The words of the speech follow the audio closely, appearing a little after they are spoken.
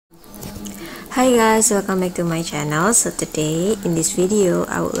Hi guys, welcome back to my channel. So today in this video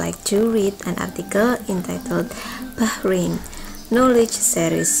I would like to read an article entitled Bahrain Knowledge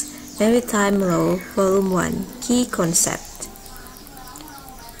Series Maritime Law Volume 1 Key Concept.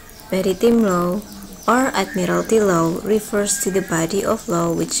 Maritime law or admiralty law refers to the body of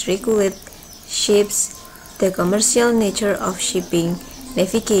law which regulates ships, the commercial nature of shipping,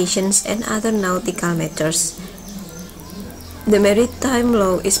 navigations, and other nautical matters. The maritime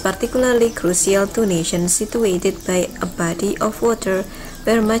law is particularly crucial to nations situated by a body of water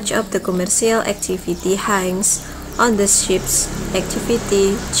where much of the commercial activity hangs on the ship's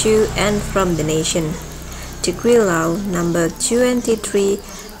activity to and from the nation. Decree Law No. 23,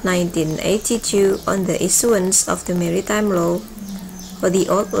 1982 on the issuance of the maritime law, or the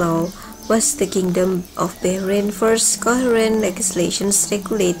old law, was the Kingdom of Bahrain's first coherent legislation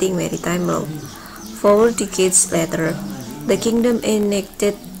regulating maritime law. 4 decades later, the Kingdom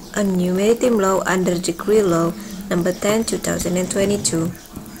enacted a new maritime law under Decree Law No. 10, 2022.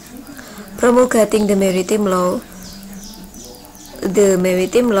 Promulgating the maritime law,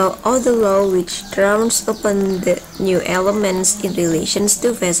 or the law which draws upon the new elements in relation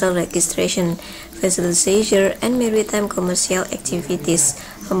to vessel registration, vessel seizure, and maritime commercial activities,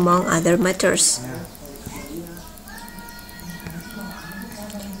 among other matters.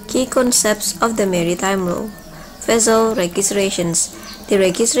 Key concepts of the maritime law. Vessel registrations. The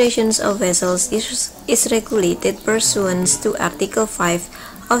registrations of vessels is regulated pursuant to Article 5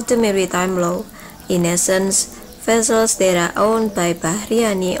 of the Maritime Law. In essence, vessels that are owned by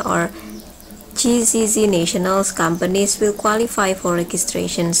Bahraini or GCC national companies will qualify for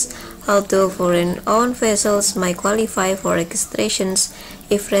registrations, although foreign-owned vessels might qualify for registrations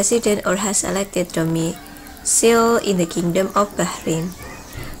if resident or has elected domicile in the Kingdom of Bahrain.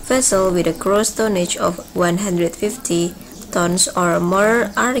 Vessels with a gross tonnage of 150 tons or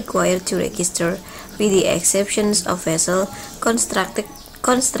more are required to register, with the exceptions of vessels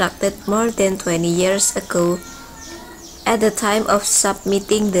constructed more than 20 years ago at the time of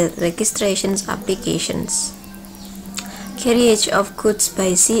submitting the registration applications. Carriage of goods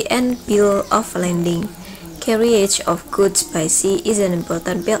by sea and bill of lading. Carriage of goods by sea is an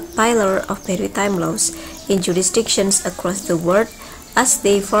important pillar of maritime laws in jurisdictions across the world, as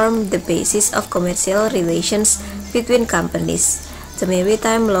they form the basis of commercial relations between companies. The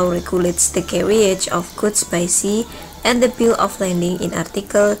maritime law regulates the carriage of goods by sea and the bill of lading in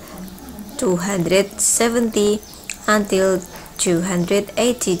Article 270 until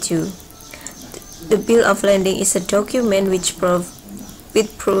 282. The bill of lading is a document which proves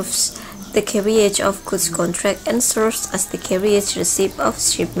the carriage of goods contract and serves as the carriage receipt of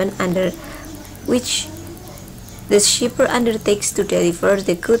shipment under which the shipper undertakes to deliver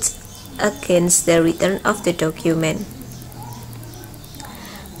the goods against the return of the document.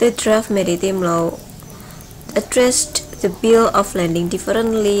 The draft maritime law addressed the bill of lading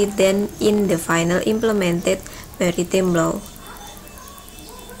differently than in the final implemented maritime law.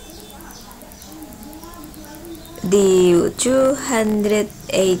 The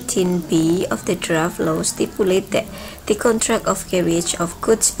 218b of the draft law stipulates that the contract of carriage of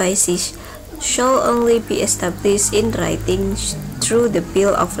goods by sea shall only be established in writing through the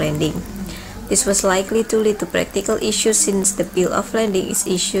bill of lading. This was likely to lead to practical issues since the bill of lading is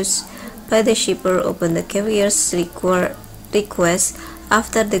issued by the shipper upon the carrier's request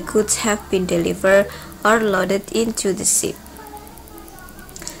after the goods have been delivered or loaded into the ship.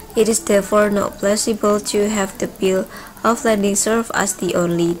 It is therefore not plausible to have the bill of lading serve as the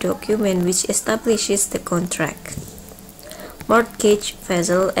only document which establishes the contract. Mortgage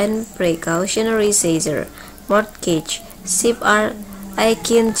vessel and precautionary seizure. Mortgage ships are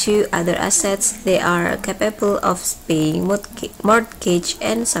akin to other assets. They are capable of paying mortgage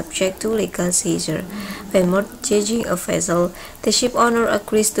and subject to legal seizure. When mortgaging a vessel, the ship owner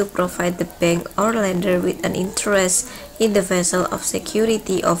agrees to provide the bank or lender with an interest in the vessel of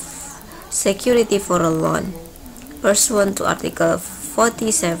security for a loan. Pursuant to Article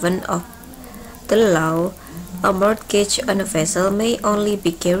 47 of the law, a mortgage on a vessel may only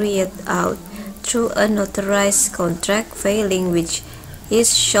be carried out through a notarized contract, failing which it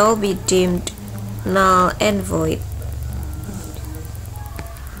shall be deemed null and void.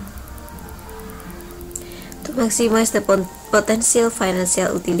 To maximize the potential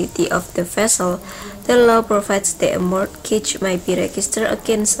financial utility of the vessel, the law provides that a mortgage may be registered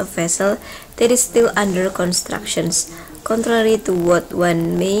against a vessel that is still under construction. Contrary to what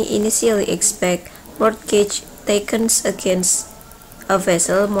one may initially expect, mortgage taken against a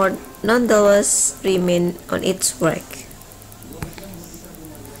vessel nonetheless remain on its work.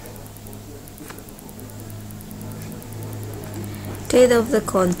 Date of the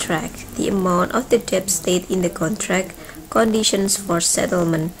contract, the amount of the debt stated in the contract, conditions for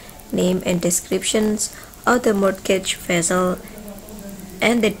settlement, name and descriptions of the mortgage vessel,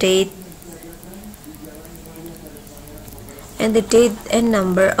 and the date and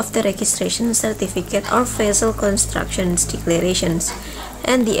number of the registration certificate or vessel construction declarations,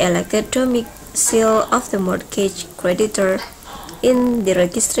 and the elected domicile of the mortgage creditor in the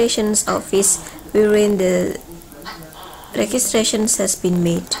registration office wherein the registration has been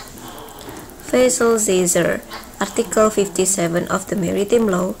made. Vessel seizure. Article 57 of the Maritime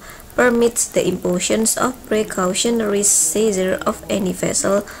Law permits the imposition of precautionary seizure of any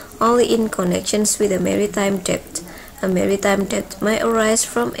vessel only in connection with a maritime debt. A maritime debt may arise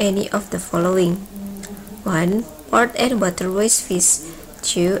from any of the following: 1. Port and waterways fees.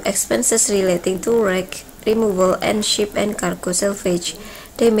 2. Expenses relating to wreck, removal, and ship and cargo salvage,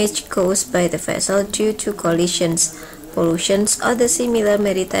 damage caused by the vessel due to collisions, pollutions, or the similar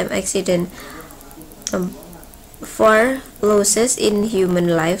maritime accident. 4. Losses in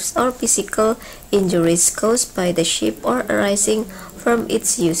human lives or physical injuries caused by the ship or arising from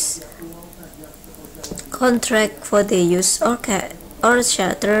its use. Contract for the use or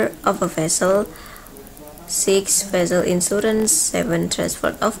charter of a vessel. 6. Vessel insurance. 7.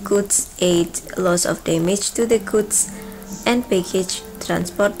 Transport of goods. 8. Loss of damage to the goods and baggage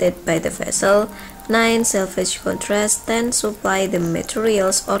transported by the vessel. 9. Salvage contract. 10. Supply the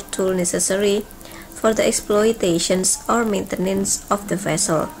materials or tool necessary for the exploitations or maintenance of the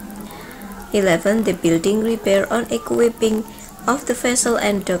vessel. 11. The building, repair, or equipping of the vessel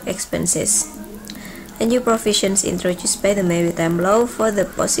and dock expenses. A new provisions introduced by the Maritime Law for the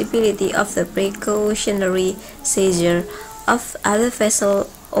possibility of the precautionary seizure of other vessel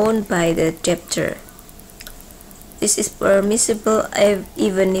owned by the debtor. This is permissible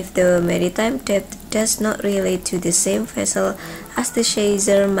even if the maritime debt does not relate to the same vessel, as the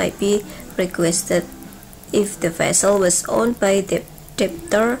seizure might be requested if the vessel was owned by the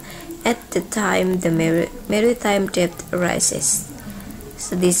debtor at the time the maritime debt arises.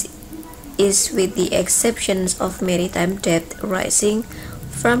 So this is with the exceptions of maritime debt arising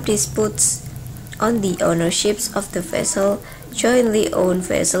from disputes on the ownerships of the vessel, jointly owned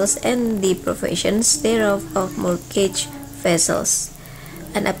vessels, and the provisions thereof of mortgage vessels.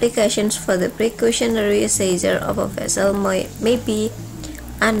 And applications for the precautionary seizure of a vessel may be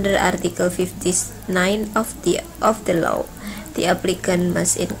under Article 59 of the law. The applicant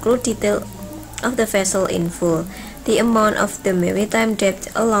must include detail of the vessel in full, the amount of the maritime debt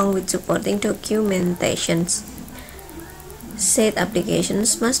along with supporting documentations. Said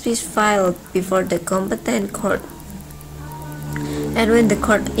applications must be filed before the competent court, and when the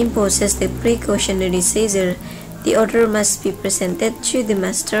court imposes the precautionary seizure, the order must be presented to the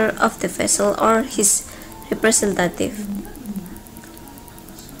master of the vessel or his representative.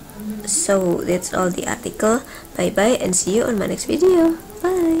 So that's all the article. Bye bye and see you on my next video.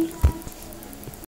 Bye.